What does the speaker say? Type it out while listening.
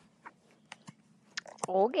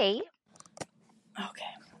Okay. Okay.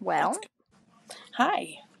 Well.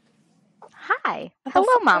 Hi. Hi.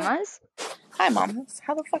 Hello, mamas. Hi, mamas.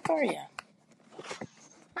 How the fuck are you?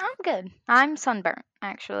 I'm good. I'm sunburnt,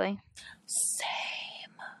 actually. Same.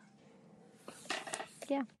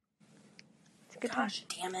 Yeah. It's a good time. Gosh,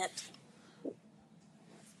 damn it.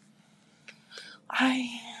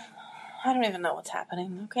 I don't even know what's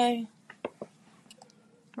happening, okay?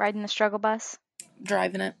 Riding the struggle bus?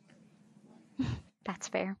 Driving it. That's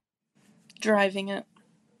fair. Driving it.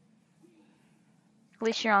 At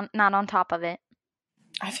least you're not on top of it.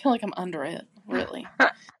 I feel like I'm under it, really.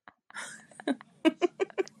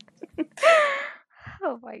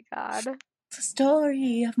 Oh my god. It's the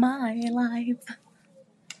story of my life.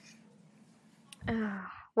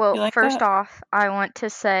 Well, You like first that? off, I want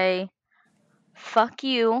to say fuck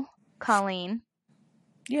you, Colleen.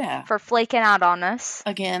 Yeah. For flaking out on us.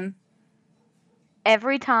 Again.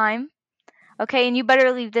 Every time. Okay, and you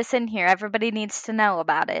better leave this in here. Everybody needs to know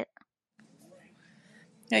about it.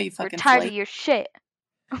 Yeah, you fucking We're tired flake. of your shit.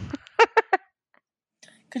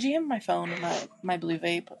 Could you hand me my phone and my blue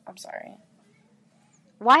vape? I'm sorry.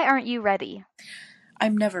 Why aren't you ready?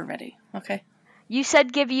 I'm never ready, okay? You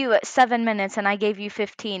said give you 7 minutes and I gave you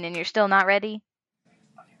 15 and you're still not ready?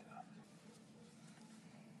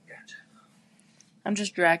 I'm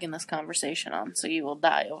just dragging this conversation on so you will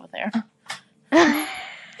die over there.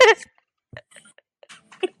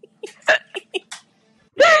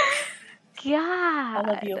 God. I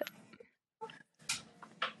love you.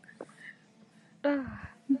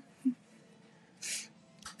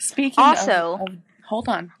 Speaking also, of hold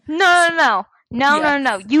on. No. Yeah.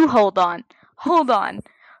 No. You hold on. Hold on.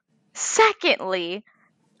 Secondly,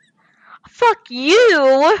 fuck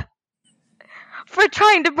you for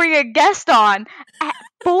trying to bring a guest on at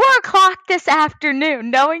 4 o'clock this afternoon,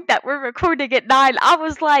 knowing that we're recording at 9. I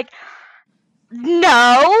was like,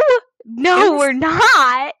 no, we're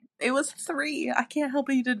not. It was 3. I can't help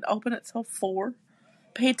it you didn't open it till 4.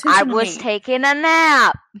 Pay attention to me. I was taking a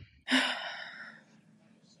nap.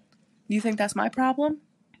 You think that's my problem?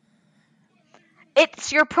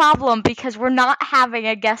 It's your problem because we're not having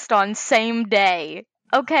a guest on same day.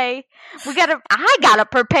 Okay? I gotta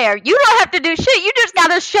prepare. You don't have to do shit. You just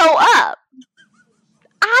gotta show up.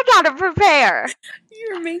 I gotta prepare.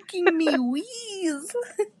 You're making me wheeze.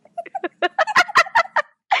 I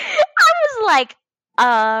was like,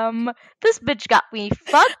 this bitch got me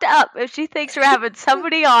fucked up if she thinks we're having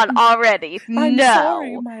somebody on already. I'm No.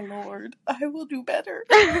 sorry, my lord. I will do better.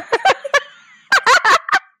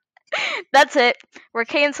 That's it. We're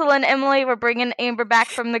canceling Emily. We're bringing Amber back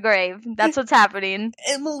from the grave. That's what's happening.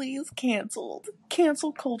 Emily is canceled.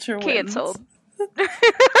 Cancel culture wins. Canceled.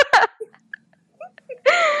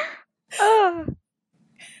 Oh.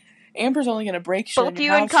 Amber's only gonna break shit Both in you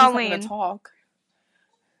your and house. She's not Colleen. gonna talk.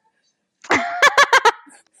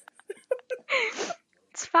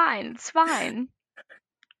 It's fine.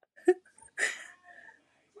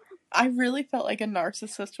 I really felt like a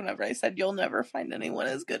narcissist whenever I said you'll never find anyone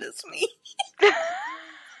as good as me.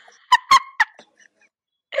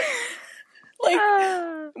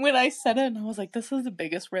 When I said it, and I was like, this is the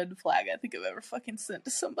biggest red flag I think I've ever fucking sent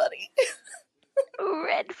to somebody.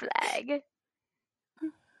 Red flag.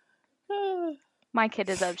 My kid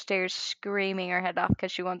is upstairs screaming her head off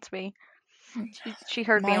because she wants me. She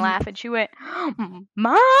heard me laugh and she went,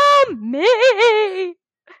 Mommy!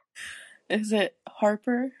 Is it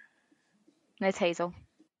Harper? It's Hazel.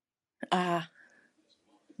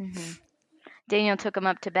 Mm-hmm. Daniel took him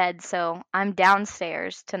up to bed, so I'm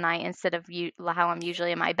downstairs tonight instead of how I'm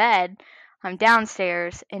usually in my bed. I'm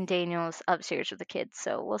downstairs and Daniel's upstairs with the kids,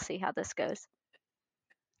 so we'll see how this goes.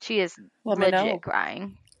 She is legit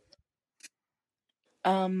crying.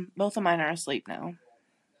 Both of mine are asleep now.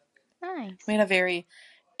 Nice. We had a very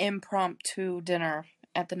impromptu dinner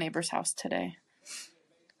at the neighbor's house today.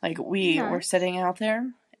 Like, we were sitting out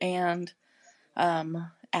there, and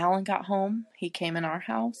Alan got home. He came in our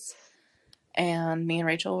house, and me and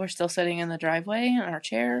Rachel were still sitting in the driveway in our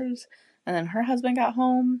chairs, and then her husband got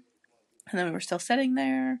home, and then we were still sitting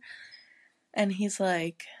there, and he's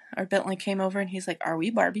like, or Bentley came over, and he's like, are we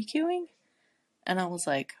barbecuing? And I was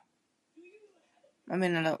like, I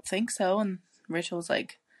mean, I don't think so. And Rachel was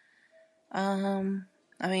like,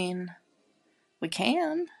 I mean, we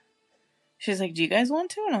can. She's like, do you guys want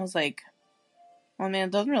to? And I was like, well, man,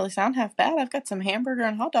 it doesn't really sound half bad. I've got some hamburger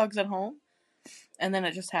and hot dogs at home. And then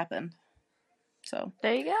it just happened. So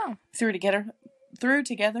there you go. Threw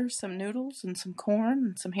together some noodles and some corn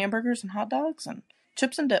and some hamburgers and hot dogs and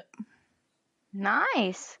chips and dip.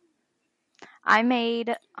 Nice. I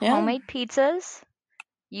made homemade pizzas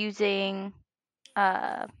using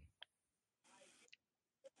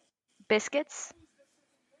biscuits.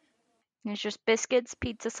 It was just biscuits,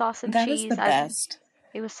 pizza sauce, and That is cheese. the best.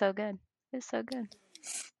 It was so good. It was so good.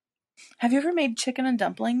 Have you ever made chicken and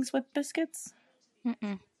dumplings with biscuits?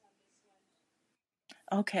 Mm-mm.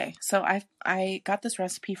 Okay, so I got this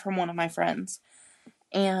recipe from one of my friends,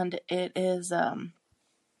 and it is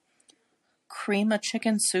cream of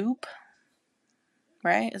chicken soup.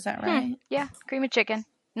 Right? Is that right? Yeah, cream of chicken.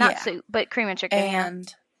 Not Yeah. soup, but cream of chicken,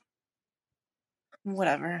 and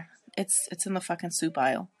whatever. It's in the fucking soup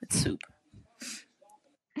aisle. It's soup.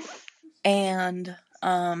 And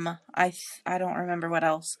I don't remember what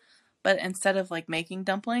else. But instead of like making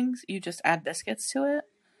dumplings, you just add biscuits to it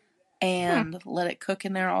and let it cook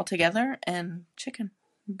in there all together and chicken.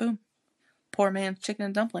 Boom. Poor man's chicken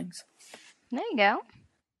and dumplings. There you go.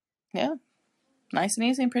 Yeah. Nice and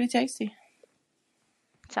easy and pretty tasty.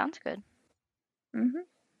 Sounds good. Mhm.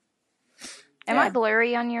 Am I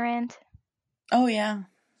blurry on your end? Oh yeah.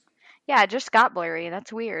 Yeah, it just got blurry.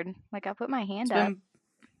 That's weird. Like I put my hand up.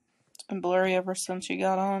 It's been blurry ever since you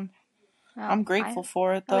got on. Oh, I'm grateful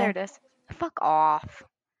for it though. Oh, there it is. Fuck off.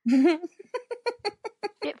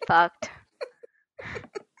 Get fucked.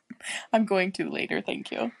 I'm going to later,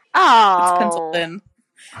 thank you. Oh. It's penciled in.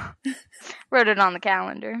 Wrote it on the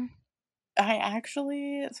calendar.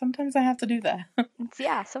 Sometimes I have to do that.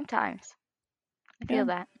 Yeah, sometimes. I feel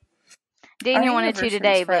that. Daniel wanted to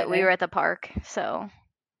today, but we were at the park, so.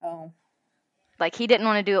 Oh. Like, he didn't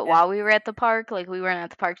want to do it while we were at the park. Like, we weren't at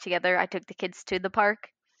the park together. I took the kids to the park,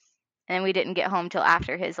 and we didn't get home till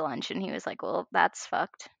after his lunch, and he was like, well, that's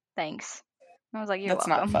fucked. Thanks. I was like, you're welcome.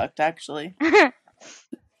 That's not fucked, actually.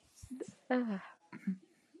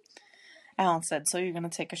 Alan said, so you're going to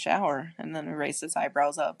take a shower, and then raised his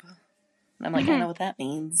eyebrows up. And I'm like, I know what that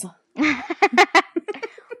means.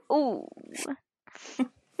 Ooh.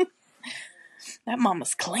 That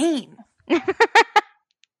mama's clean.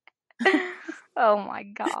 Oh my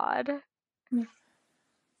god.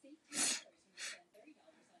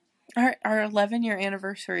 Our 11-year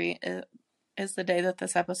anniversary is the day that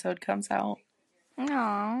this episode comes out.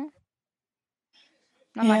 No.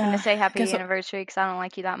 I'm not going to say happy anniversary because I don't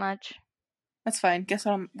like you that much. That's fine. Guess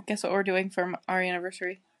what we're doing for our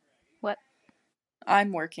anniversary? What?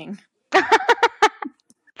 I'm working.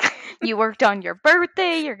 You worked on your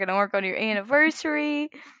birthday. You're going to work on your anniversary.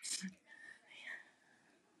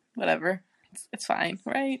 Whatever. It's fine,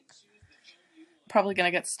 right? Probably going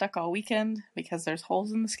to get stuck all weekend because there's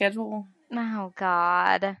holes in the schedule. Oh,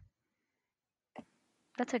 God.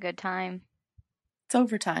 That's a good time. It's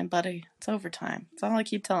overtime, buddy. It's overtime. That's all I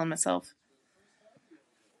keep telling myself.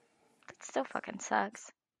 That still fucking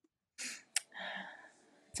sucks.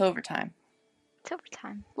 It's overtime. It's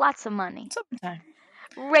overtime. Lots of money. It's overtime.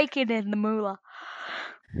 Raking in the moolah.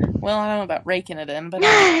 Well, I don't know about raking it in, but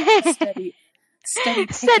steady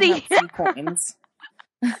picking up some coins.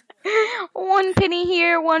 1 penny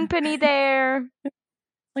here, 1 penny there.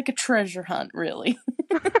 Like a treasure hunt, really.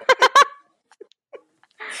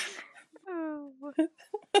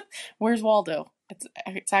 Where's Waldo?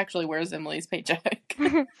 It's actually where's Emily's paycheck.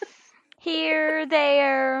 Here,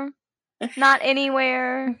 there, not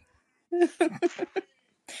anywhere.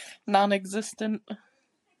 Non-existent.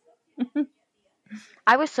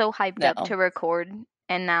 I was so hyped up to record,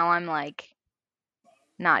 and now I'm like,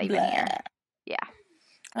 not even here. Yeah.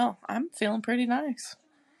 Oh, I'm feeling pretty nice.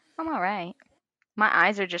 I'm alright. My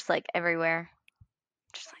eyes are just like everywhere.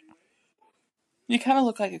 Just like. You kind of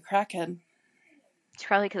look like a crackhead. It's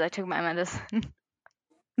probably because I took my medicine.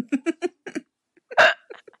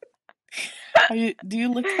 Do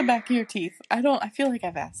you lick the back of your teeth? I feel like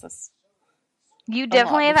I've asked this. You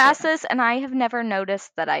definitely have asked this, and I have never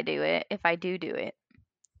noticed that I do it. If I do it,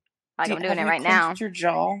 like I'm doing it right now. Have you clenched your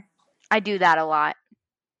jaw? I do that a lot,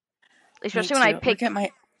 especially when I pick.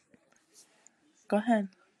 Go ahead.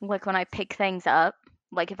 Like when I pick things up,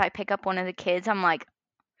 like if I pick up one of the kids, I'm like,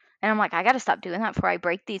 I gotta stop doing that before I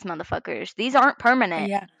break these motherfuckers. These aren't permanent.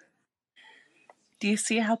 Yeah. Do you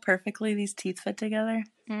see how perfectly these teeth fit together?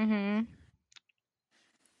 Mm-hmm.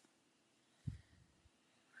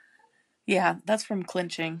 Yeah, that's from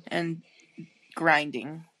clenching and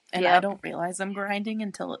grinding. And I don't realize I'm grinding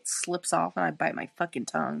until it slips off and I bite my fucking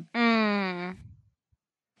tongue.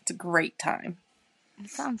 It's a great time. It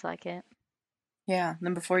sounds like it. Yeah, and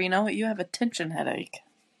then before you know it, you have a tension headache.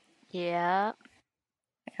 Yeah.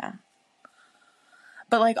 Yeah.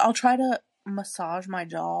 But, like, I'll try to massage my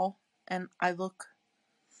jaw, and I look,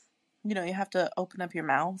 you have to open up your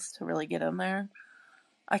mouth to really get in there.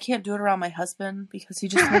 I can't do it around my husband because he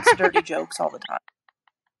just makes dirty jokes all the time.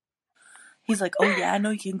 He's like, oh yeah, I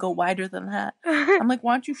know you can go wider than that. I'm like,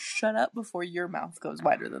 why don't you shut up before your mouth goes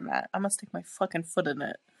wider than that? I'm gonna stick my fucking foot in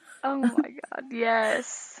it. Oh my god,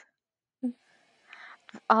 yes.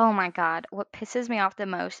 Oh my god, what pisses me off the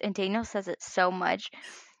most, and Daniel says it so much,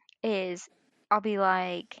 is I'll be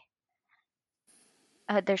like,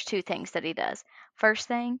 there's two things that he does. First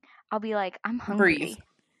thing, I'll be like, I'm Breathe. hungry.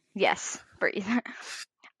 Yes, breathe.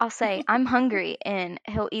 I'll say, I'm hungry, and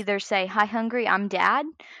he'll either say, hi, hungry, I'm dad,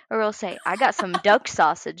 or he'll say, I got some duck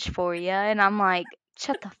sausage for you, and I'm like,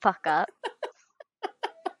 shut the fuck up.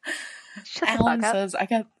 Shut the Alan fuck up. says,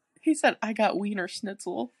 he said, I got wiener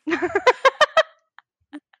schnitzel.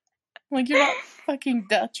 Like, you're not fucking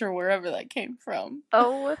Dutch or wherever that came from.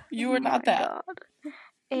 Oh, You were not that. God.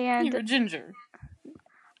 And you were ginger.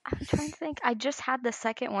 I'm trying to think. I just had the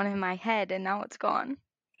second one in my head, and now it's gone.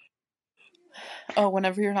 Oh,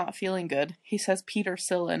 whenever you're not feeling good, he says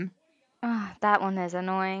penicillin. That one is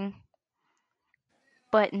annoying.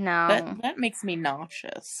 But no. That makes me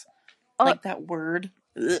nauseous. Like that word.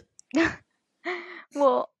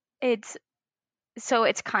 Well, it's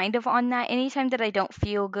kind of on that. Anytime that I don't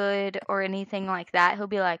feel good or anything like that, he'll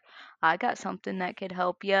be like, I got something that could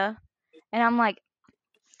help you. And I'm like,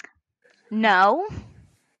 no.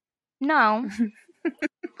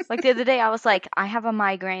 Like the other day, I was like, I have a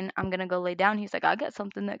migraine. I'm going to go lay down. He's like, I got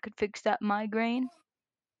something that could fix that migraine.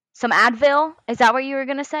 Some Advil? Is that what you were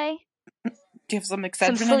going to say? Do you have some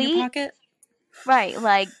Excedrin in your pocket? Right,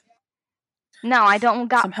 like, no, I don't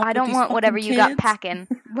want whatever you got packing.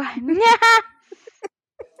 Right.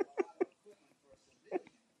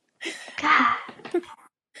 God. I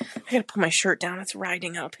gotta put my shirt down. It's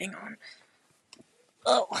riding up. Hang on.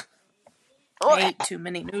 Oh. I ate too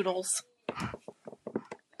many noodles.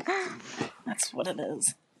 That's what it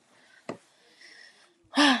is.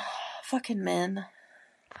 Fucking men.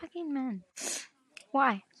 Fucking men.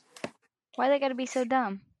 Why? Why they gotta be so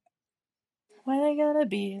dumb? Why they gotta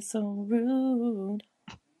be so rude?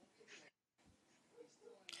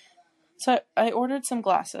 So I ordered some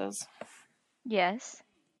glasses. Yes.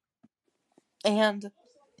 And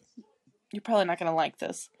you're probably not gonna like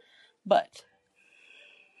this, but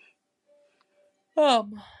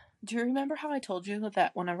do you remember how I told you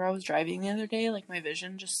that whenever I was driving the other day, like my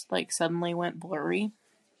vision just like suddenly went blurry?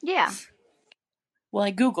 Yeah. Well,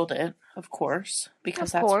 I Googled it, of course,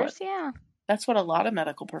 because that's what a lot of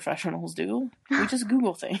medical professionals do. We just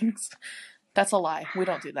Google things. That's a lie. We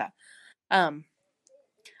don't do that.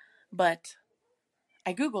 But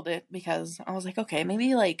I Googled it because I was like, okay,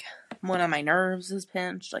 maybe like one of my nerves is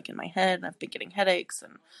pinched, like in my head, and I've been getting headaches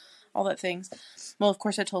and all that things. Well, of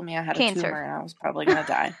course, it told me I had a tumor and I was probably gonna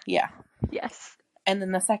die. Yeah. Yes. And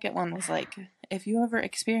then the second one was like, if you ever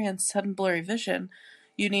experience sudden blurry vision,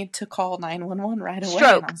 you need to call 911 right away.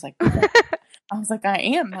 Stroke. And I was like, I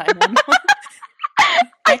am 911.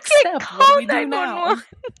 Next step, what do we do now?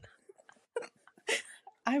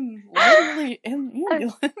 I'm literally in the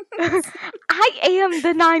ambulance. I am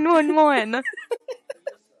the 911.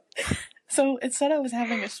 So it said I was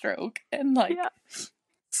having a stroke, and like,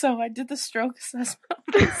 so I did the stroke assessment on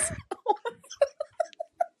myself.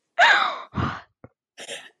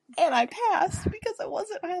 And I passed because I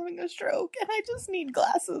wasn't having a stroke, and I just need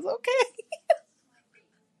glasses, okay?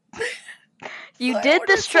 You did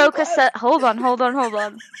the stroke assessment. Hold on.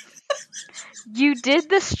 You did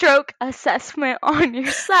the stroke assessment on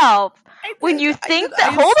yourself. When you think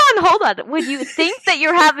hold on. When you think that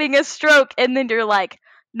you're having a stroke, and then you're like,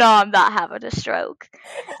 no, I'm not having a stroke.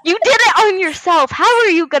 You did it on yourself. How are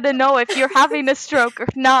you gonna know if you're having a stroke or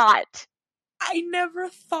not? I never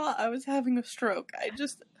thought I was having a stroke.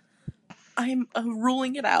 I'm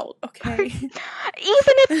ruling it out, okay? Even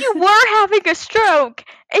if you were having a stroke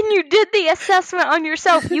and you did the assessment on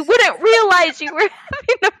yourself, you wouldn't realize you were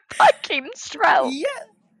having a fucking stroke. Yeah.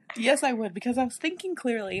 Yes, I would, because I was thinking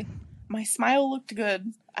clearly. My smile looked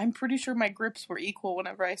good. I'm pretty sure my grips were equal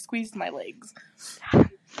whenever I squeezed my legs.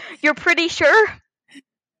 You're pretty sure?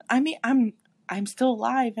 I mean, I'm still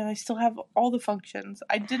alive and I still have all the functions.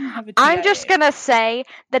 I didn't have a TIA. I'm just gonna say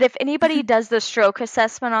that if anybody does the stroke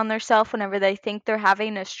assessment on themselves whenever they think they're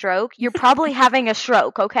having a stroke, you're probably having a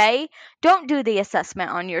stroke, okay? Don't do the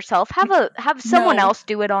assessment on yourself. Have someone else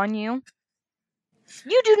do it on you.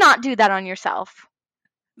 You do not do that on yourself.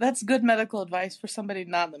 That's good medical advice for somebody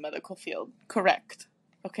not in the medical field. Correct.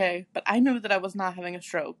 Okay? But I knew that I was not having a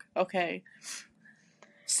stroke, okay?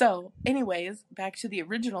 So, anyways, back to the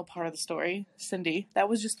original part of the story, Cindy. That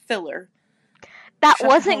was just filler. That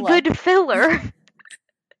wasn't good filler.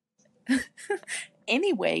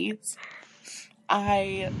 Anyways,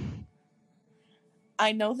 I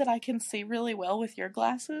know that I can see really well with your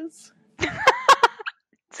glasses.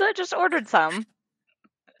 So I just ordered some.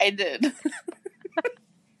 I did.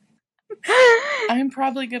 I'm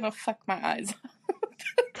probably gonna fuck my eyes out.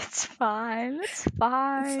 It's fine. It's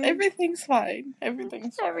fine. Everything's fine.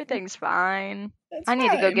 Everything's fine. It's I need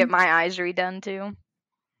to go fine. get my eyes redone too.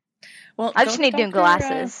 Well, I just need new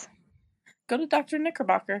glasses. Go to Dr.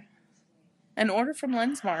 Knickerbocker and order from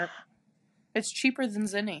Lensmart. It's cheaper than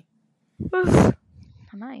Zinni. I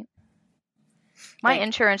might. My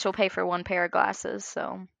insurance will pay for one pair of glasses,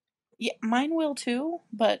 so. Yeah, mine will too,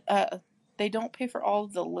 but they don't pay for all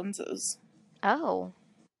of the lenses. Oh.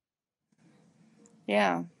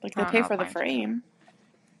 Yeah, like they pay for the frame.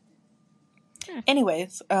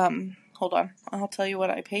 Anyways, hold on. I'll tell you what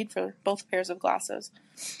I paid for both pairs of glasses.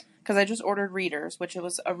 Because I just ordered readers, which it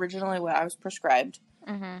was originally what I was prescribed.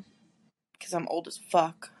 Because I'm old as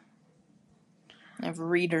fuck. I have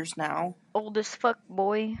readers now. Old as fuck,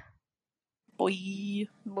 boy. Boy.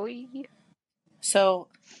 Boy. So,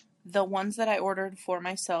 the ones that I ordered for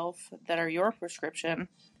myself that are your prescription,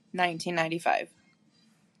 $19.95.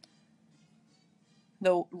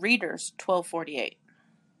 The readers, $12.48.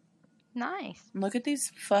 Nice. Look at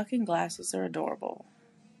these fucking glasses. They're adorable.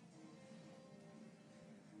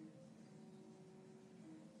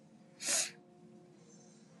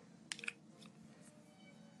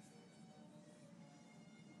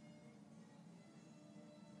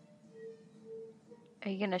 Are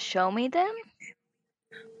you gonna show me them?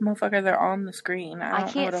 Motherfucker, they're on the screen. I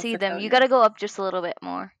can't see them. You gotta go up just a little bit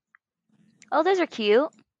more. Oh, those are cute.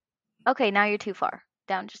 Okay, now you're too far.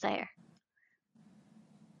 Down just a hair.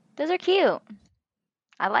 Those are cute.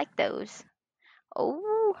 I like those.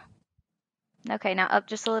 Oh. Okay, now up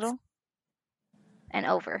just a little. And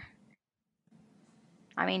over.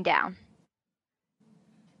 I mean down.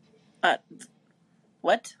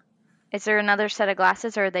 What? Is there another set of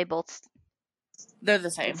glasses, or are they both? They're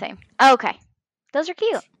the same. Okay. Those are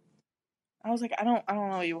cute. I was like, I don't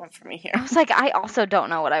know what you want from me here. I was like, I also don't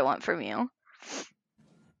know what I want from you.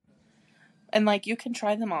 And like, you can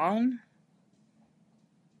try them on.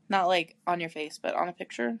 Not like on your face, but on a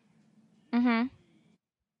picture.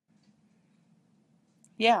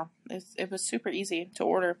 Yeah, it was super easy to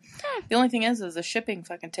order. The only thing is the shipping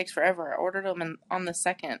fucking takes forever. I ordered them on the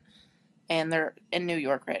 2nd, and they're in New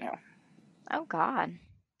York right now. Oh, God.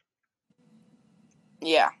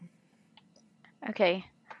 Yeah. Okay.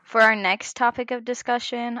 For our next topic of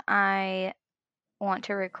discussion, I want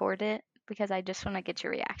to record it because I just want to get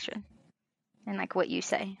your reaction and like what you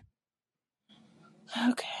say.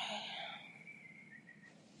 Okay.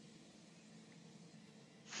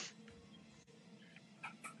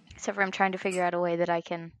 Except for I'm trying to figure out a way that I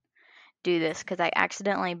can do this because I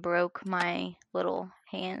accidentally broke my little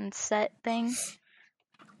handset thing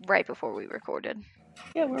right before we recorded.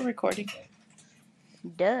 Yeah, we're recording.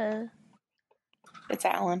 Duh. It's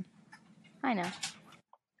Alan. I know.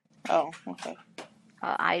 Oh, okay.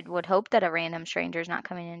 I would hope that a random stranger's not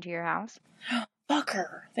coming into your house. Fuck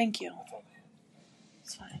her. Thank you.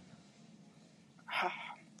 It's fine.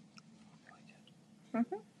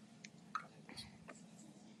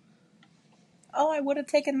 Oh, I would have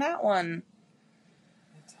taken that one.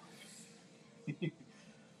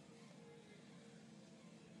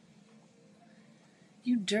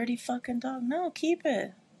 You dirty fucking dog. No, keep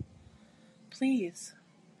it. Please.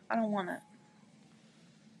 I don't want it.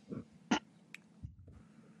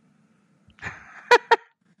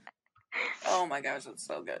 Oh my gosh, that's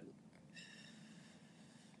so good.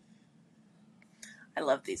 I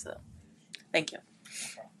love these though. Thank you.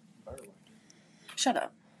 Shut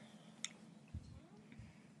up.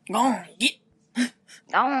 Oh, get.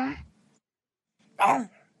 Oh. Oh.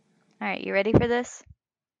 Alright, you ready for this?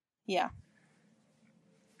 Yeah.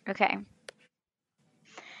 Okay.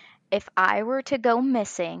 If I were to go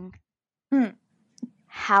missing,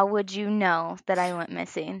 how would you know that I went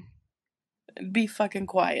missing? Be fucking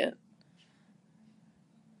quiet.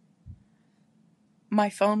 My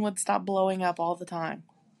phone would stop blowing up all the time.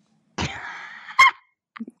 What?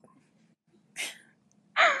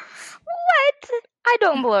 I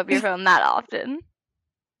don't blow up your phone that often.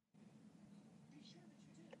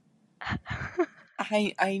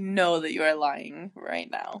 I know that you are lying right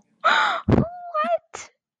now.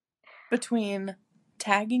 What? Between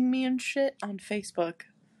tagging me and shit on Facebook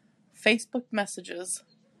messages,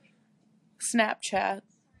 Snapchat,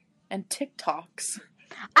 and TikToks.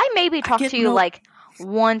 I maybe talk to you like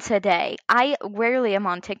once a day. I rarely am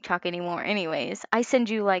on TikTok anymore anyways. I send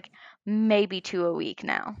you like maybe 2 a week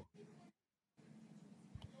now.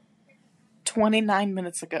 29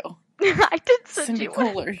 minutes ago. I did send Cindy you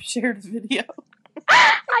Kohler shared a video.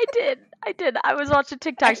 I did. I was watching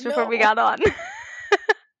TikToks before we got on.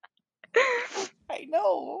 I I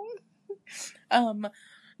know.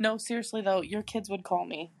 No, seriously though, your kids would call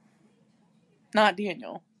me. Not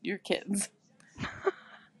Daniel. Your kids.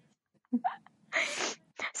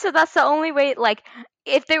 So that's the only way, like,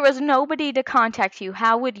 if there was nobody to contact you,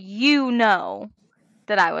 how would you know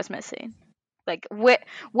that I was missing? Like, what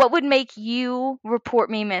would make you report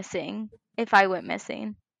me missing if I went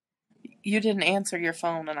missing? You didn't answer your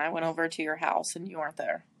phone and I went over to your house and you weren't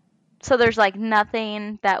there. So there's, like,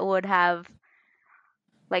 nothing that would have,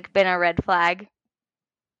 like, been a red flag?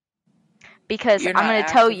 Because You're I'm not going to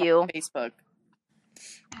tell active you, on Facebook.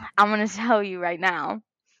 I'm going to tell you right now,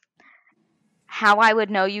 how I would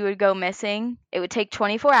know you would go missing, it would take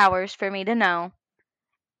 24 hours for me to know,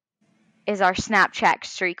 is our Snapchat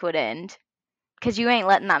streak would end. Because you ain't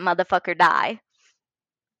letting that motherfucker die.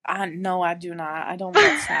 No, I do not. I don't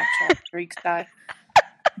let Snapchat streaks die.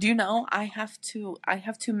 Do you know I have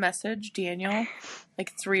to message Daniel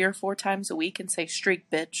like 3 or 4 times a week and say streak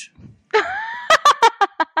bitch.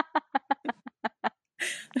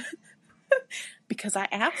 Because I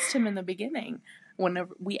asked him in the beginning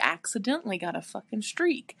whenever we accidentally got a fucking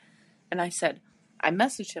streak. And I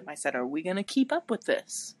messaged him, I said, are we going to keep up with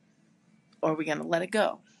this? Or are we going to let it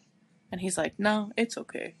go? And he's like, no, it's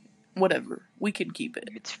okay. Whatever. We can keep it.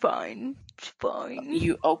 It's fine. It's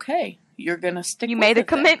fine. Okay. You're going to stick with it. You made a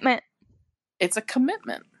commitment. Then. It's a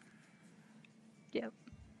commitment. Yep.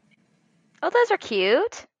 Oh, those are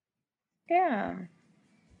cute. Yeah.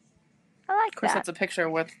 I like that. Of course, that's a picture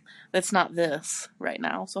that's not this right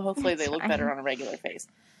now. So hopefully they look better on a regular face.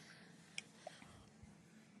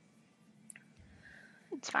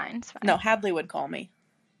 It's fine. It's fine. No, Hadley would call me.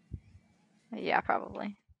 Yeah,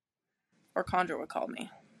 probably. Or Condra would call me.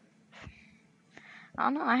 I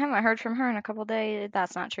don't know. I haven't heard from her in a couple days.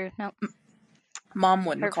 That's not true. Nope. Mom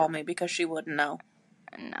wouldn't call me because she wouldn't know.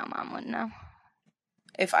 No, Mom wouldn't know.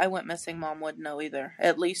 If I went missing, Mom wouldn't know either.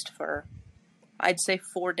 At least for, I'd say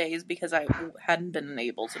 4 days because I hadn't been in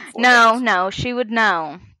Abel's in 4 days. No, she would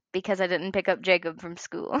know because I didn't pick up Jacob from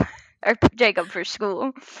school. Or Jacob for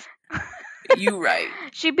school. You right.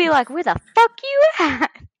 She'd be like, where the fuck you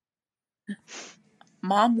at?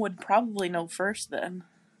 Mom would probably know first then.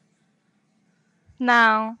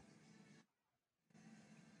 No.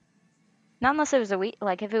 Not unless it was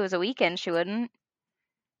if it was a weekend, she wouldn't.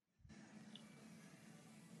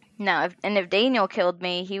 No, if Daniel killed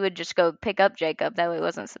me, he would just go pick up Jacob. That way it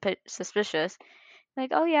wasn't suspicious.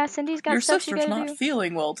 Like, oh yeah, Cindy's got Your stuff she sister's gotta not do.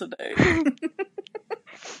 feeling well today.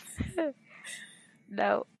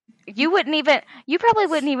 No. You probably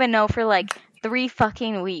wouldn't even know for like 3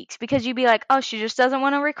 fucking weeks because you'd be like, oh, she just doesn't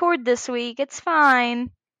want to record this week. It's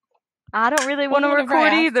fine. I don't really want to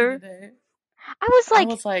record either. I was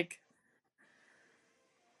like,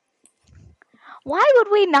 why would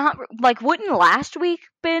we not, like, wouldn't last week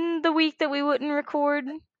been the week that we wouldn't record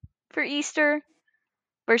for Easter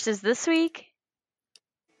versus this week?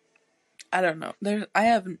 I don't know. I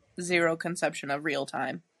have zero conception of real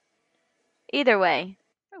time. Either way,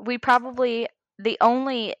 the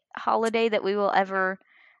only holiday that we will ever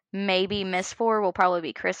maybe miss for will probably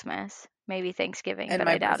be Christmas. Maybe Thanksgiving, and but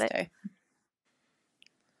my I doubt birthday. it.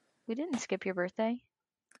 We didn't skip your birthday.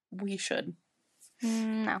 We should.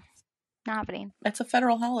 No, not happening. It's a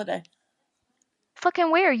federal holiday.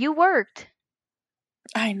 Fucking where? You worked.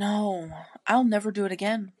 I know. I'll never do it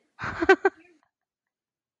again.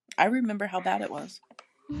 I remember how bad it was.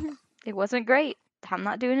 It wasn't great. I'm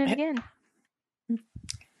not doing it again.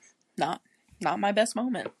 Not my best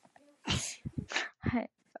moment.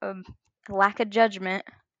 Lack of judgment.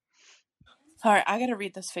 Alright, I gotta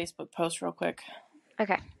read this Facebook post real quick.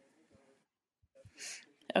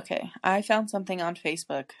 Okay, I found something on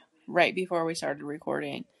Facebook right before we started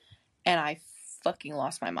recording, and I fucking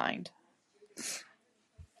lost my mind.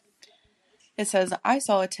 It says, I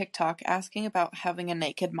saw a TikTok asking about having a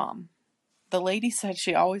naked mom. The lady said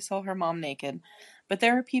she always saw her mom naked, but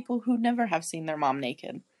there are people who never have seen their mom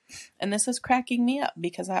naked. And this is cracking me up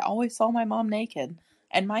because I always saw my mom naked,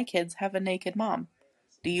 and my kids have a naked mom.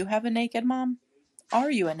 Do you have a naked mom?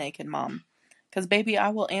 Are you a naked mom? Because, baby, I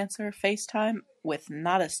will answer FaceTime with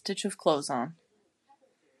not a stitch of clothes on.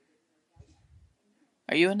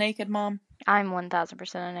 Are you a naked mom? I'm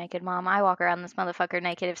 1000% a naked mom. I walk around this motherfucker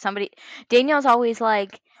naked. Danielle's always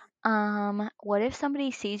like, what if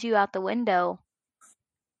somebody sees you out the window?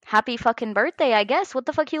 Happy fucking birthday, I guess. What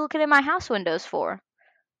the fuck you looking at my house windows for?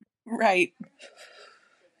 Right.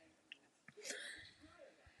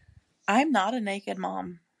 I'm not a naked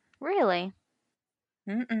mom. Really?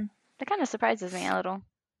 Mm-mm. That kind of surprises me a little.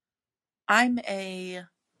 I'm a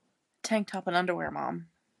tank top and underwear mom.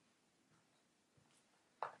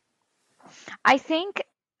 I think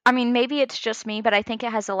I mean, maybe it's just me, but I think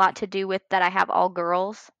it has a lot to do with that I have all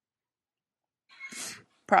girls.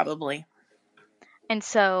 Probably. And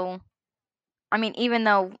so, I mean, even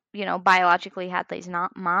though, biologically Hadley's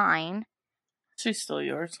not mine. She's still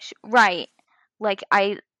yours. Right. Like,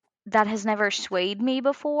 that has never swayed me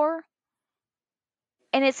before.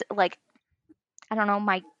 And it's like, I don't know,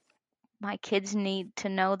 my kids need to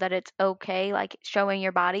know that it's okay. Like, showing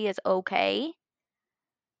your body is okay.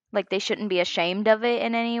 Like, they shouldn't be ashamed of it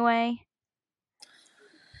in any way.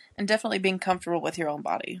 And definitely being comfortable with your own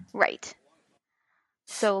body. Right.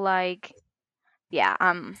 So, like, yeah,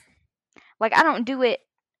 like, I don't do it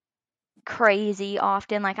crazy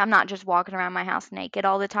often. Like, I'm not just walking around my house naked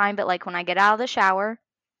all the time, but like when I get out of the shower,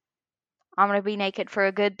 I'm gonna be naked for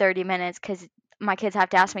a good 30 minutes because my kids have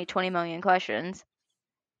to ask me 20 million questions.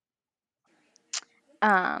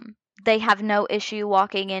 They have no issue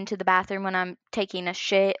walking into the bathroom when I'm taking a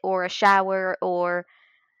shit or a shower or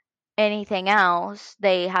anything else.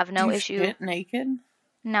 They have no Do you issue. shit naked?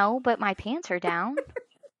 No, but my pants are down.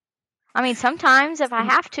 I mean, sometimes if I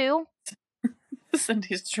have to.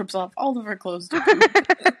 Cindy strips off all of her clothes to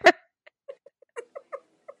poop.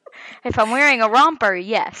 If I'm wearing a romper,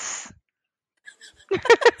 yes.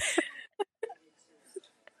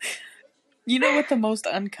 You know what the most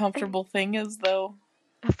uncomfortable thing is, though?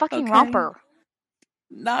 A fucking romper.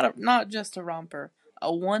 Not just a romper.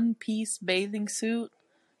 A one-piece bathing suit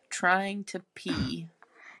trying to pee.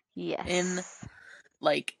 Yes. In,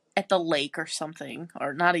 like, at the lake or something.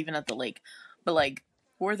 Or not even at the lake. But, like,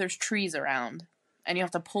 where there's trees around. And you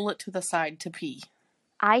have to pull it to the side to pee.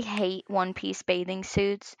 I hate one-piece bathing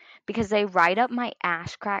suits because they ride up my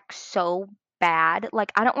ass crack so bad.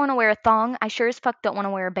 Like, I don't want to wear a thong. I sure as fuck don't want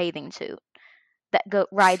to wear a bathing suit that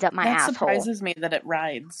rides up my That asshole. surprises me that it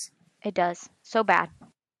rides. It does. So bad.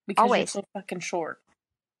 Because Always. you're so fucking short.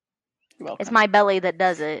 You're welcome. It's my belly that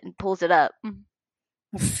does it and pulls it up.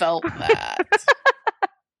 Felt that.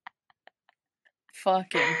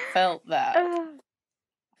 Fucking felt that.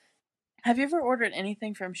 Have you ever ordered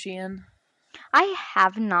anything from Shein? I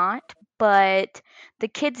have not, but the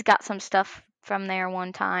kids got some stuff from there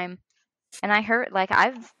one time. And I heard, like,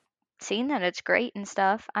 I've seen that it's great and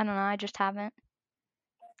stuff. I don't know. I just haven't.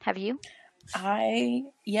 Have you?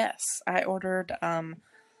 Yes. I ordered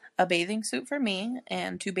a bathing suit for me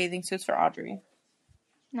and 2 bathing suits for Audrey.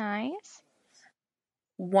 Nice.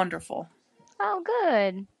 Wonderful. Oh,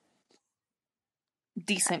 good.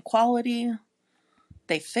 Decent quality.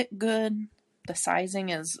 They fit good. The sizing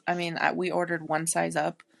is, I mean, we ordered one size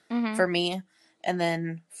up for me. And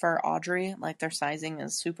then for Audrey, like, their sizing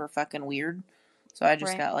is super fucking weird. So I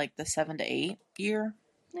just got, like, the 7 to 8 year.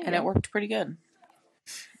 And it worked pretty good.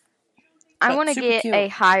 I want to get a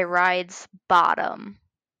high rise bottom.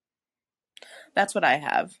 That's what I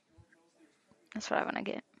have. That's what I want to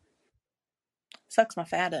get. Sucks my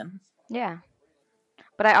fat in. Yeah.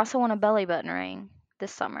 But I also want a belly button ring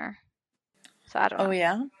this summer. So I don't know. Oh,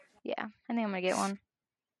 yeah? Yeah. I think I'm going to get one.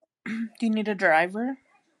 Do you need a driver?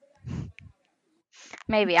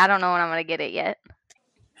 Maybe. I don't know when I'm going to get it yet.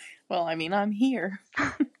 Well, I mean, I'm here.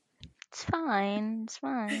 It's fine. It's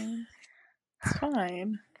fine. It's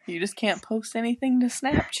fine. You just can't post anything to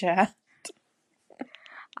Snapchat.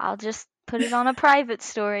 I'll just put it on a private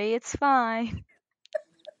story. It's fine.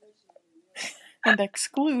 And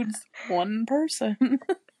excludes one person.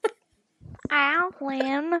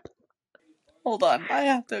 Alan. Hold on, I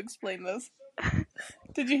have to explain this.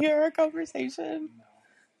 Did you hear our conversation?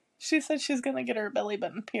 She said she's gonna get her belly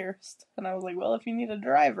button pierced. And I was like, well, if you need a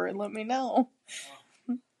driver, let me know.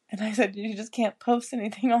 And I said, you just can't post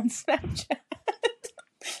anything on Snapchat.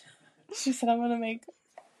 She said, I'm gonna make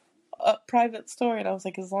a private story. And I was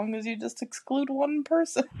like, as long as you just exclude one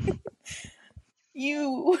person.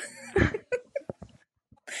 You.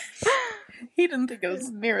 He didn't think it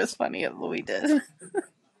was near as funny as we did.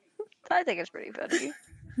 I think it's pretty funny.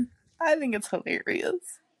 I think it's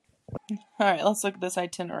hilarious. Alright, let's look at this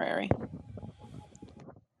itinerary.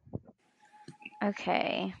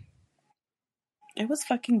 Okay. It was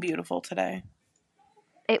fucking beautiful today.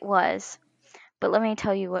 It was. But let me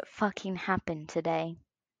tell you what fucking happened today.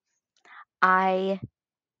 I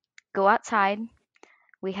go outside.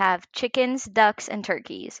 We have chickens, ducks, and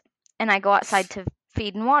turkeys. And I go outside to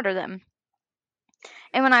feed and water them.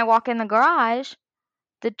 And when I walk in the garage,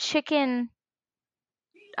 the chicken,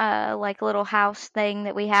 like little house thing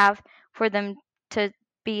that we have for them to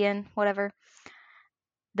be in, whatever,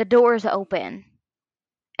 the door's open.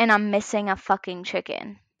 And I'm missing a fucking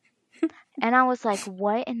chicken. And I was like,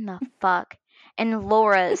 what in the fuck? And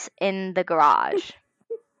Laura's in the garage.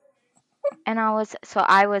 And I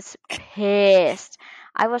was pissed.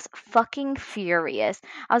 I was fucking furious.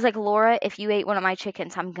 I was like, Laura, if you ate one of my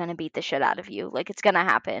chickens, I'm gonna beat the shit out of you. Like, it's gonna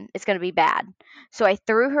happen. It's gonna be bad. So I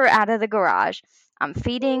threw her out of the garage. I'm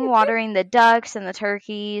feeding, watering the ducks and the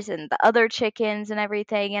turkeys and the other chickens and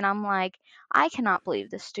everything. And I'm like, I cannot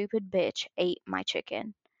believe this stupid bitch ate my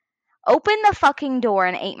chicken. Opened the fucking door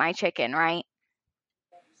and ate my chicken, right?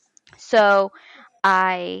 So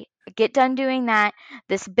I get done doing that.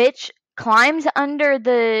 This bitch climbs under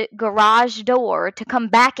the garage door to come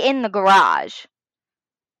back in the garage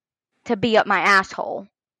to be up my asshole.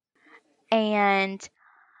 And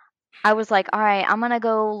I was like, all right, I'm going to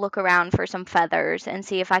go look around for some feathers and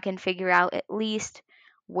see if I can figure out at least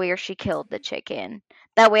where she killed the chicken.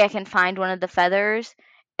 That way I can find one of the feathers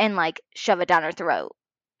and like shove it down her throat,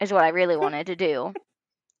 is what I really wanted to do.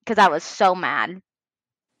 Because I was so mad.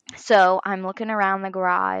 So I'm looking around the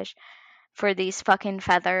garage for these fucking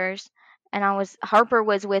feathers. And Harper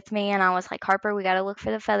was with me, and I was like, Harper, we gotta look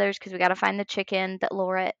for the feathers because we gotta find the chicken that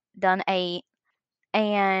Laura done ate.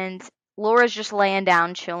 And Laura's just laying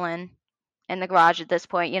down chilling in the garage at this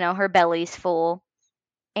point. You know, her belly's full.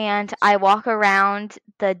 And I walk around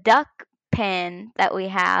the duck pen that we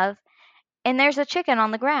have, and there's a chicken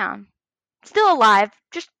on the ground. Still alive,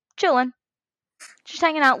 just chilling. Just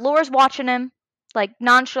hanging out. Laura's watching him, like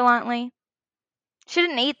nonchalantly. She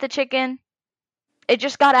didn't eat the chicken. It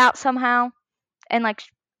just got out somehow. And like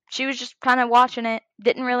she was just kind of watching it,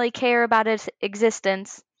 didn't really care about its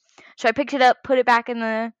existence. So I picked it up, put it back in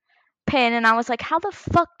the pen, and I was like, how the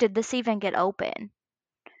fuck did this even get open?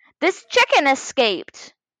 This chicken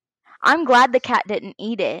escaped. I'm glad the cat didn't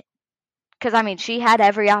eat it. Because, I mean, she had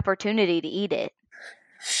every opportunity to eat it.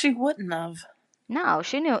 She wouldn't have. No,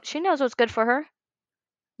 she knows what's good for her.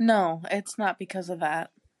 No, it's not because of that.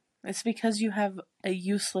 It's because you have a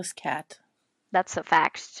useless cat. That's a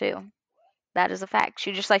fact, too. That is a fact.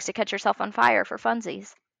 She just likes to catch herself on fire for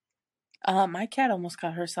funsies. My cat almost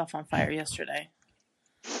got herself on fire yesterday.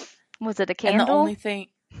 Was it a candle? And the only thing...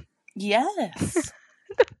 Yes!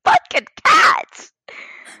 The fucking cat!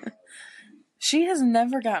 She has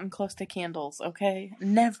never gotten close to candles, okay?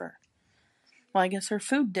 Never. Well, I guess her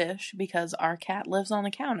food dish, because our cat lives on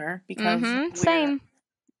the counter, because same.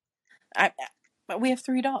 We have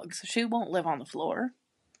 3 dogs, so she won't live on the floor.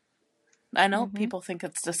 I know people think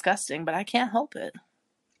it's disgusting, but I can't help it.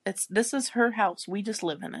 This is her house. We just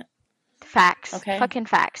live in it. Facts. Okay? Fucking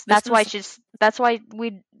facts. That's why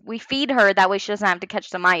we feed her, that way she doesn't have to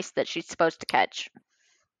catch the mice that she's supposed to catch.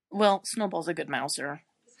 Well, Snowball's a good mouser.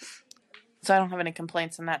 So I don't have any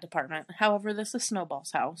complaints in that department. However, this is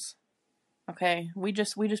Snowball's house. Okay? We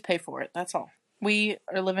just pay for it. That's all. We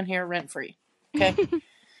are living here rent-free. Okay?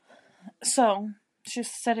 So, she's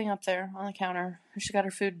sitting up there on the counter. She got her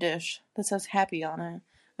food dish that says happy on it.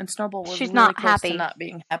 And Snowball was really not close happy. to not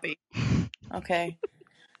being happy. Okay?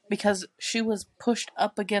 Because she was pushed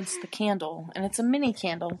up against the candle. And it's a mini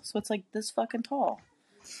candle, so it's like this fucking tall.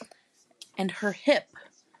 And her hip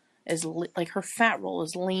is, like, her fat roll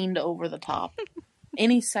is leaned over the top.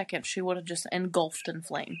 Any second, she would have just engulfed in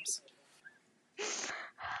flames.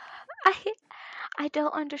 I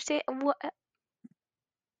don't understand. What?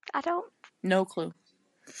 I don't. No clue.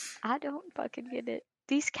 I don't fucking get it.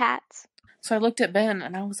 These cats. So I looked at Ben,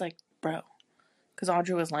 and I was like, bro. Because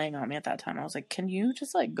Audrey was laying on me at that time. I was like, can you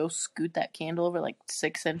just, like, go scoot that candle over, like,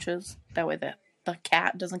 6 inches? That way the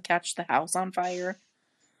cat doesn't catch the house on fire.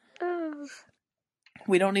 Oh.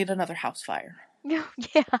 We don't need another house fire. Yeah.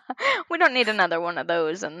 We don't need another one of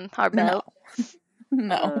those in our belt.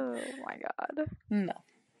 No. Oh, my God. No.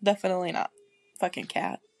 Definitely not. Fucking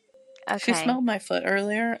cat. Okay. She smelled my foot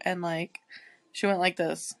earlier, and, like, she went like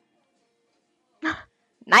this.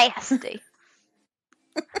 Nasty.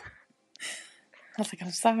 I was like, I'm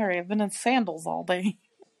sorry, I've been in sandals all day.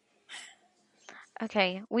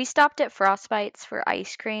 Okay, we stopped at Frostbites for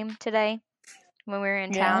ice cream today when we were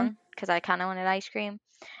in town, because I kind of wanted ice cream.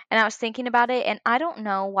 And I was thinking about it, and I don't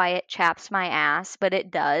know why it chaps my ass, but it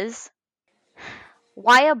does.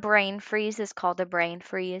 Why a brain freeze is called a brain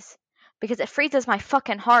freeze. Because it freezes my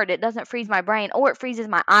fucking heart. It doesn't freeze my brain, or it freezes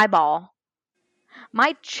my eyeball.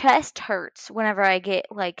 My chest hurts whenever I get,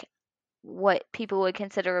 like, what people would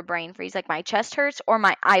consider a brain freeze. Like, my chest hurts or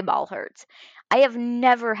my eyeball hurts. I have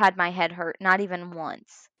never had my head hurt, not even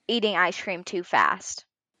once, eating ice cream too fast.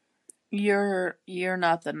 You're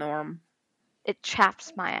not the norm. It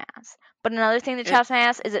chaps my ass. But another thing that chaps my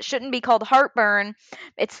ass is it shouldn't be called heartburn.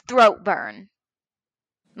 It's throat burn.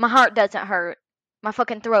 My heart doesn't hurt. My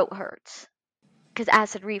fucking throat hurts. Because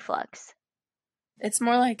acid reflux. It's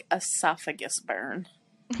more like esophagus burn.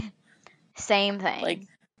 Same thing.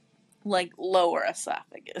 Like lower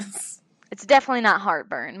esophagus. It's definitely not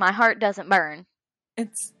heartburn. My heart doesn't burn.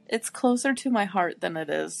 It's closer to my heart than it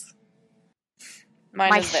is. Mine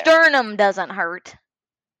My is there. sternum doesn't hurt.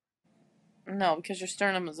 No, because your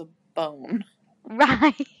sternum is a bone.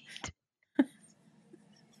 Right.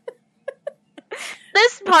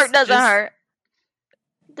 This part doesn't hurt.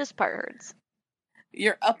 This part hurts.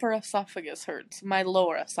 Your upper esophagus hurts. My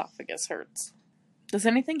lower esophagus hurts. Does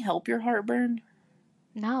anything help your heartburn?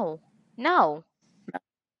 No.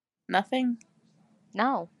 Nothing?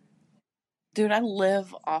 No. Dude, I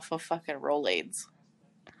live off of fucking Rolaids.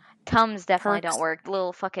 Tums definitely don't work.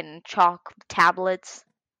 Little fucking chalk tablets.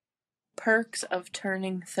 Perks of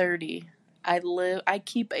turning 30. I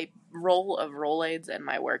keep a roll of Rolaids in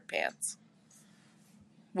my work pants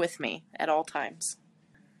with me at all times.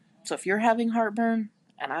 So if you're having heartburn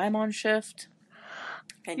and I'm on shift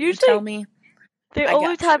and you tell me, the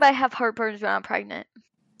only time I have heartburn is when I'm pregnant.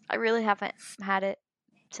 I really haven't had it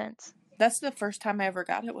since. That's the first time I ever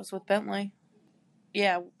got it was with Bentley.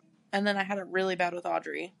 Yeah, and then I had it really bad with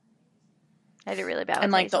Audrey. I had it really bad with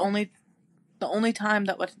and like Hazel. the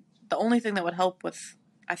only thing that would help with,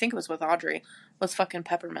 I think it was with Audrey, was fucking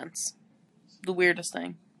peppermints. The weirdest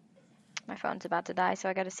thing. My phone's about to die, so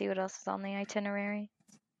I got to see what else is on the itinerary.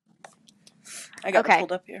 I got it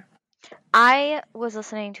pulled up here. I was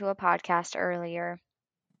listening to a podcast earlier,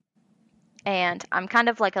 and I'm kind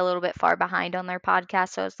of like a little bit far behind on their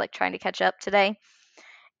podcast, so I was like trying to catch up today.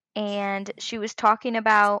 And she was talking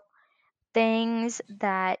about things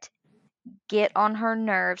that get on her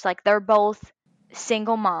nerves. Like, they're both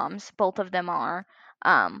single moms, both of them are.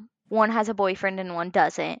 One has a boyfriend and one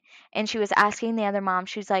doesn't. And she was asking the other mom,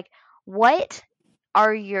 she was like, what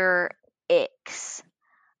are your icks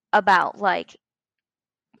about, like,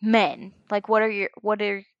 men? Like, what are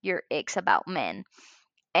your icks about men?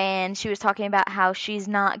 And she was talking about how she's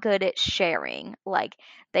not good at sharing. Like,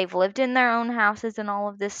 they've lived in their own houses and all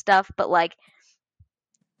of this stuff, but like,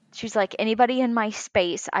 she's like, anybody in my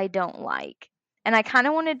space I don't like. And I kind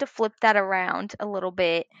of wanted to flip that around a little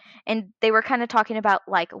bit. And they were kind of talking about,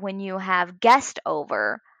 like, when you have guests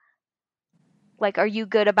over, like, are you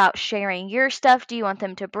good about sharing your stuff? Do you want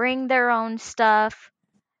them to bring their own stuff?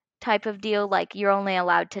 Type of deal. Like, you're only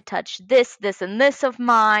allowed to touch this, this, and this of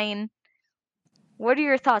mine. What are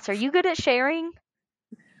your thoughts? Are you good at sharing?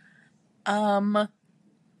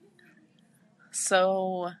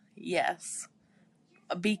 So yes,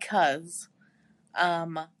 because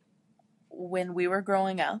when we were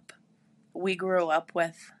growing up, we grew up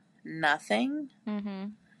with nothing. Mm-hmm.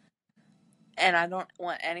 And I don't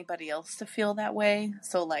want anybody else to feel that way.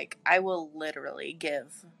 So like, I will literally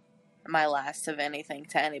give my last of anything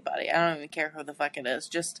to anybody. I don't even care who the fuck it is,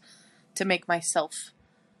 just to make myself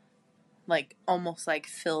like almost like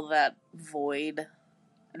fill that void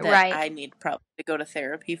that I need probably to go to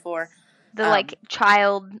therapy for. The like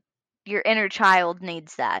child, your inner child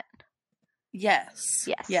needs that. Yes.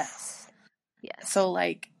 So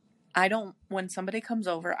like, when somebody comes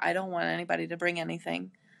over, I don't want anybody to bring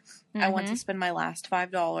anything. I want to spend my last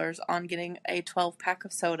 $5 on getting a 12-pack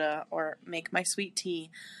of soda or make my sweet tea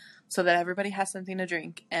so that everybody has something to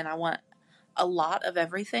drink. And I want a lot of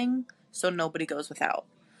everything so nobody goes without.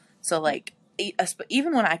 So like,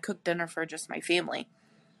 even when I cook dinner for just my family,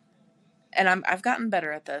 and I've gotten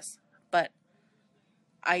better at this, but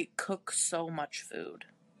I cook so much food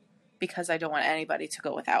because I don't want anybody to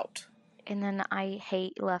go without. And then I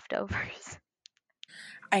hate leftovers.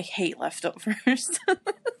 I hate leftovers.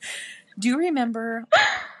 Do you remember,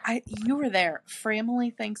 you were there, family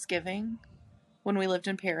Thanksgiving, when we lived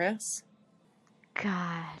in Paris?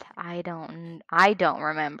 God, I don't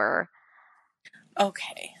remember.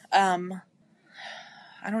 Okay. I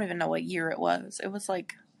don't even know what year it was. It was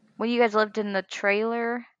like, when you guys lived in the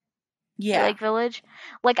trailer? Yeah. Lake Village?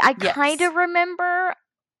 Like, I kind of remember,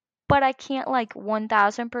 but I can't like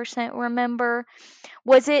 1000% remember.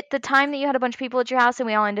 Was it the time that you had a bunch of people at your house and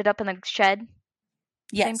we all ended up in the shed?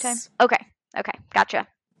 Yes. Same time? Okay, gotcha.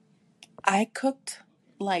 I cooked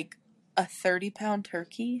like a 30-pound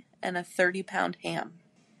turkey and a 30-pound ham.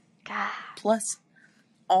 God. Plus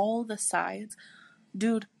all the sides.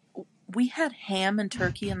 Dude, we had ham and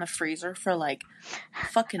turkey in the freezer for like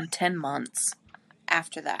fucking 10 months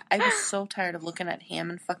after that. I was so tired of looking at ham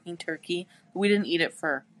and fucking turkey. We didn't eat it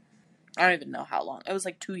for, I don't even know how long. It was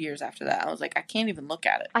like 2 years after that. I was like, I can't even look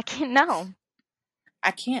at it. I can't, no.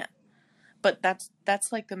 I can't. But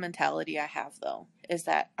that's like the mentality I have, though, is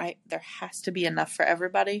that there has to be enough for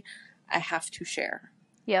everybody. I have to share.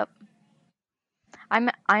 Yep.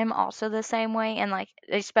 I'm also the same way, and like,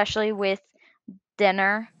 especially with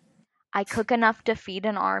dinner, I cook enough to feed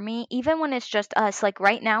an army, even when it's just us. Like,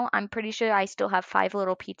 right now, I'm pretty sure I still have 5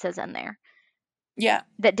 little pizzas in there. Yeah.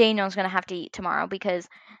 That Daniel's going to have to eat tomorrow because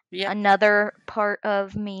another part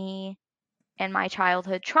of me and my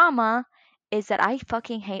childhood trauma is that I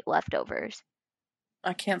fucking hate leftovers.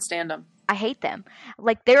 I can't stand them. I hate them.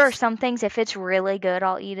 Like, there are some things, if it's really good,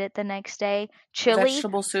 I'll eat it the next day. Chili.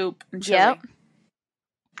 Vegetable soup and Yep. chili.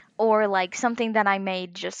 Or like something that I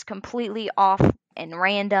made just completely off and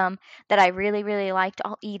random that I really, really liked,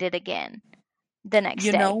 I'll eat it again the next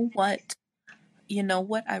You day. know what? You know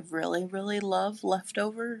what I really, really love?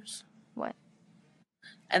 Leftovers. What?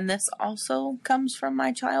 And this also comes from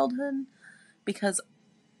my childhood because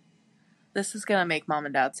this is going to make mom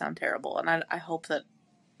and dad sound terrible. And I hope that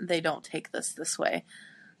they don't take this way.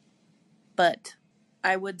 But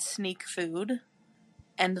I would sneak food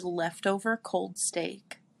and leftover cold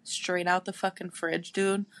steak straight out the fucking fridge,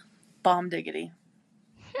 dude. Bomb diggity.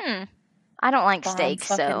 I don't like Bomb steak,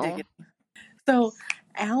 fucking so. diggity. So,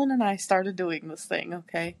 Alan and I started doing this thing,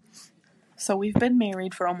 okay? So, we've been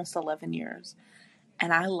married for almost 11 years.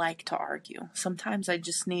 And I like to argue. Sometimes I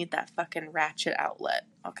just need that fucking ratchet outlet,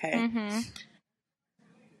 okay? Mm-hmm.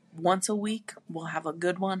 Once a week, we'll have a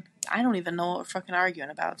good one. I don't even know what we're fucking arguing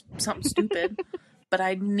about. It's something stupid. But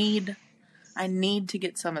I need to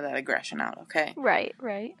get some of that aggression out, okay? Right,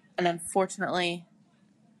 right. And unfortunately,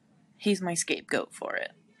 he's my scapegoat for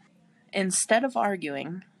it. Instead of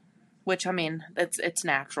arguing, which I mean, it's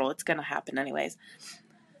natural, it's gonna happen anyways.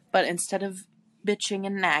 But instead of bitching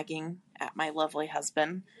and nagging at my lovely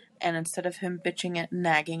husband, and instead of him bitching and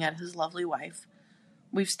nagging at his lovely wife,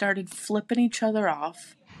 we've started flipping each other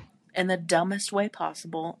off in the dumbest way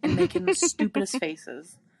possible and making the stupidest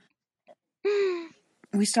faces.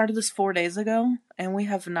 We started this 4 days ago, and we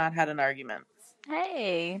have not had an argument.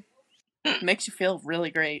 Hey. Makes you feel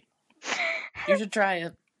really great. You should try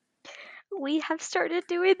it. We have started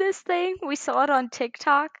doing this thing. We saw it on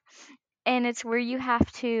TikTok, and it's where you have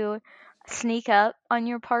to sneak up on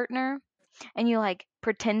your partner and you like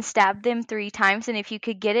pretend stab them 3 times, and if you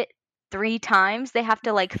could get it 3 times, they have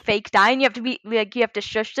to like fake die, and you have to be like, you have to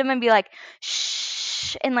shush them and be like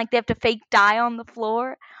shh, and like they have to fake die on the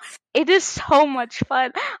floor. It is so much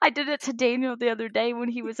fun. I did it to Daniel the other day when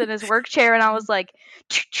he was in his work chair, and I was like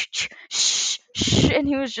shh, shh, and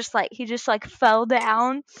he was just like, he just like fell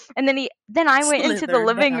down, and then I went into the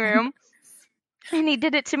living room. And he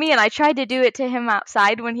did it to me, and I tried to do it to him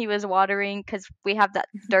outside when he was watering, because we have that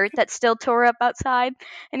dirt that still tore up outside,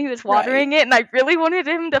 and he was watering it, and I really wanted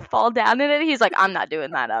him to fall down in it. He's like, I'm not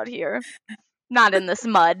doing that out here. Not in this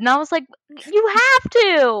mud. And I was like, you have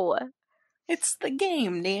to! It's the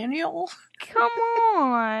game, Daniel. Come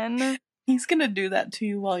on. He's gonna do that to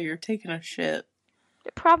you while you're taking a shit.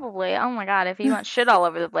 Probably. Oh my god, if he wants shit all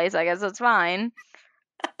over the place, I guess it's fine.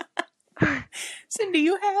 Cindy,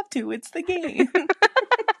 you have to. It's the game.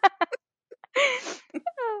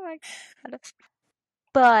 Oh my god.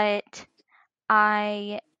 But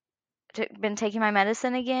I been taking my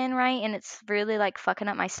medicine again, right? And it's really like fucking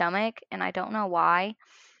up my stomach, and I don't know why.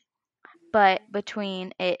 But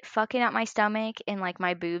between it fucking up my stomach and like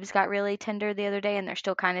my boobs got really tender the other day, and they're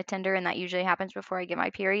still kind of tender, and that usually happens before I get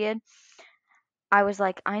my period, I was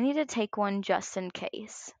like, I need to take one just in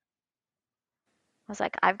case. I was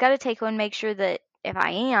like, I've got to take one, make sure that if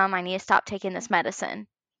I am, I need to stop taking this medicine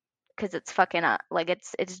because it's fucking up. Like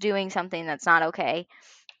it's doing something that's not okay,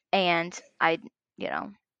 and I, you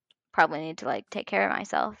know, probably need to like take care of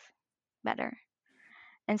myself better.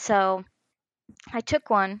 And so I took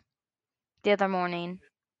one the other morning,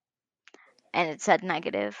 and it said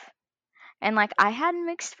negative. And like I had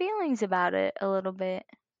mixed feelings about it a little bit,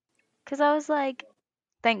 cuz I was like,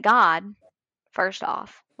 thank God, first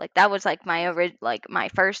off. Like that was like my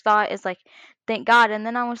first thought is like, thank God. And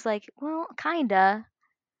then I was like, well, kinda.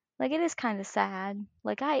 Like it is kind of sad.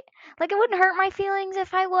 Like it wouldn't hurt my feelings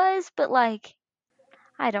if I was, but like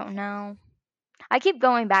I don't know. I keep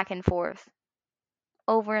going back and forth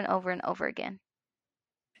over and over and over again.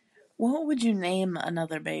 What would you name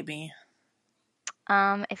another baby?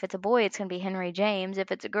 If it's a boy, it's gonna be Henry James.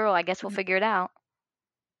 If it's a girl, I guess we'll figure it out.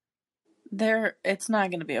 It's not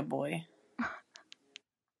gonna be a boy.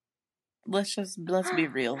 Let's be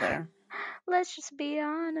real there. Let's just be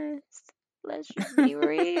honest. Let's just be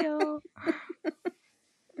real.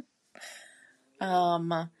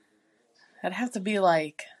 It'd have to be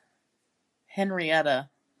like Henrietta.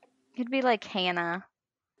 It'd be like Hannah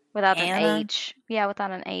without an Hannah? H. Yeah,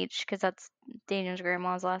 without an H, because that's Daniel's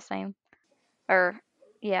grandma's last name. Or,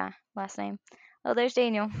 yeah, last name. Oh, there's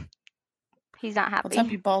Daniel. He's not happy. What's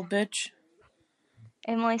up, you bald bitch?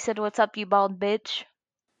 Emily said, "What's up, you bald bitch?"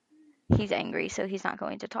 He's angry, so he's not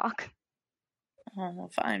going to talk. Oh, well,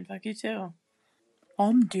 fine. Fuck you too.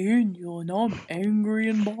 I'm Daniel, and I'm angry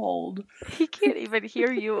and bald. He can't even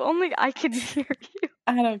hear you. Only I can hear you.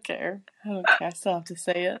 I don't care. I still have to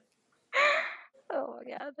say it. Oh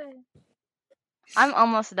my god. I'm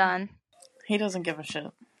almost done. He doesn't give a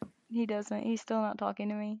shit. He doesn't. He's still not talking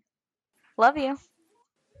to me. Love you.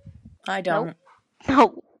 I don't.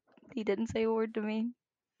 No. He didn't say a word to me.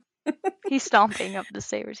 He's stomping up the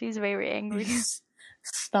stairs. He's very angry. He's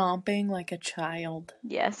stomping like a child.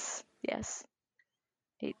 Yes.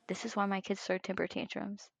 This is why my kids throw temper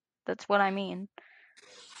tantrums. That's what I mean.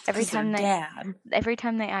 Every time they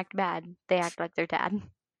act bad, they act like their dad.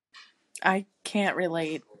 I can't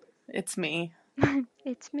relate. It's me.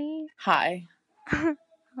 It's me. Hi.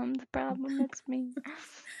 I'm the problem. It's me.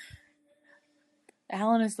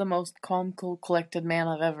 Alan is the most calm, cool, collected man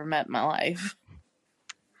I've ever met in my life.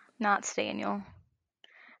 Not Staniel.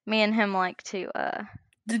 Me and him like to,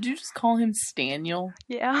 Did you just call him Staniel?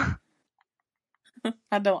 Yeah.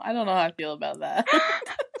 I don't know how I feel about that.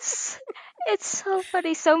 It's so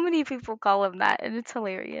funny. So many people call him that, and it's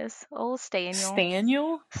hilarious. Oh,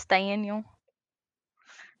 Staniel. Staniel.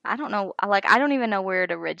 I don't know. I don't even know where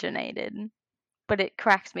it originated, but it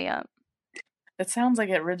cracks me up. It sounds like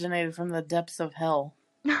it originated from the depths of hell.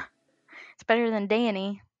 It's better than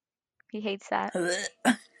Danny. He hates that.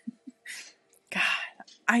 God,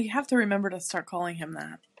 I have to remember to start calling him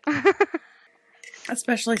that.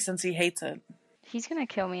 Especially since he hates it. He's gonna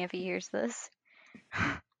kill me if he hears this.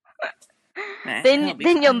 Nah,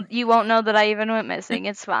 then you won't know that I even went missing.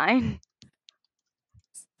 It's fine.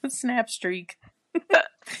 Snap streak.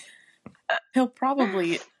 He'll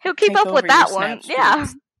keep up with that one. Yeah,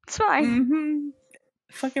 it's fine. Mm-hmm.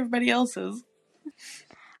 Fuck everybody else's.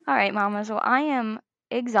 All right, mamas. Well, I am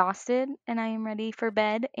exhausted and I am ready for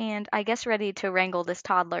bed, and I guess ready to wrangle this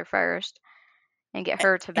toddler first and get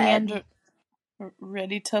her to bed. And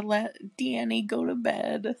ready to let Danny go to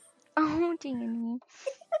bed. Oh, Danny.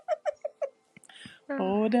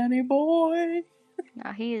 Oh, Danny boy.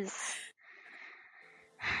 No, he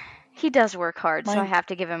does work hard, so I have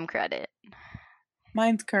to give him credit.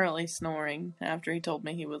 Mine's currently snoring after he told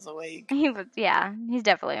me he was awake. He's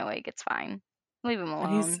definitely awake. It's fine. Leave him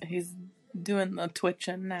alone. He's doing the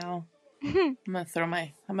twitching now. I'm gonna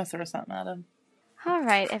throw something at him. All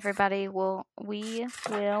right, everybody. Well, we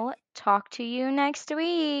will talk to you next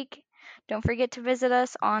week. Don't forget to visit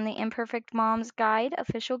us on the Imperfect Moms Guide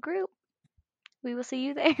official group. We will see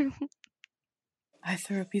you there. I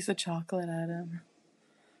threw a piece of chocolate at him.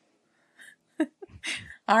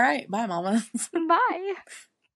 All right, bye, mamas. Bye.